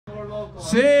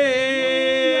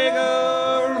cigarettes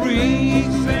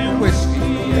and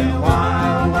whiskey and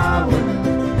wild, wild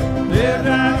women. They'll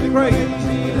drive you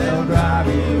crazy, they'll drive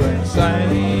you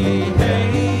insane.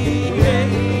 Hey,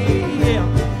 hey,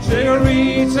 yeah.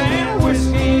 Cigarettes and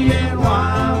whiskey and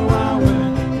wild, wild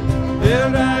women. They'll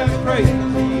drive you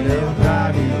crazy, they'll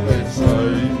drive you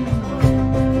insane.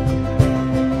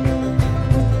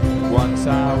 Once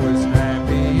I was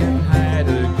happy and had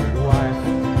a good wife.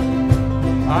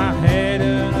 I had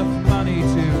enough money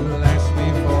to last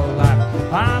me for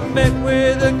life. I met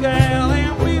with a gal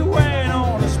and we went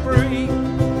on a spree.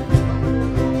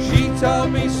 She taught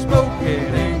me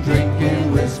smoking and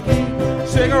drinking whiskey,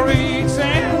 cigarettes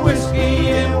and whiskey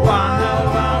and wild,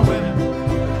 wild women.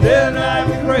 They'll drive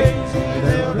you crazy,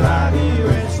 they'll drive you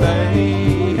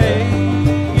insane. Hey,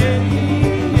 yeah,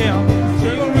 yeah.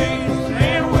 Cigarettes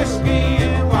and whiskey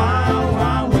and wild,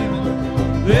 wild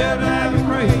women. They'll drive you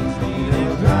crazy,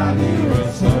 they'll drive you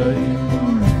insane.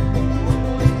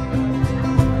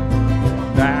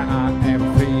 Now I am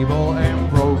feeble and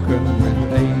broken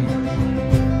with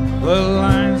age. The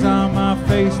lines on my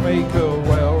face make a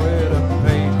well-written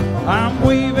page. I'm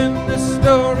weaving the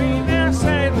story now,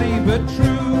 sadly but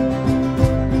true,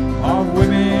 of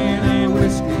women and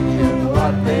whiskey and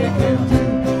what they can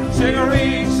do.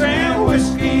 Cigarettes and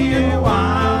whiskey and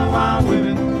wild, wild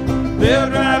women. They'll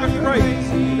drive you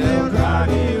crazy, they'll drive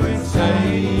you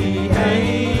insane.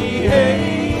 Hey,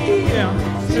 hey, yeah.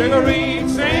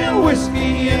 Cigarettes and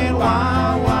whiskey and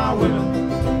wild, wild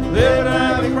women. They'll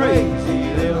drive you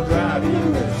crazy, they'll drive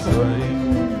you insane.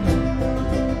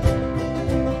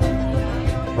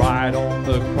 Right on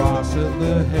the cross at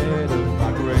the head of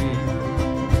my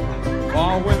grave,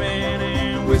 all women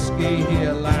and whiskey,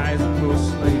 here lies a poor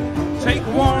slave. Take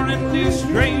warning, dear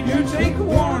stranger, take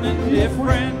warning, dear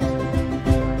friend.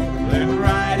 Then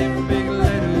ride him,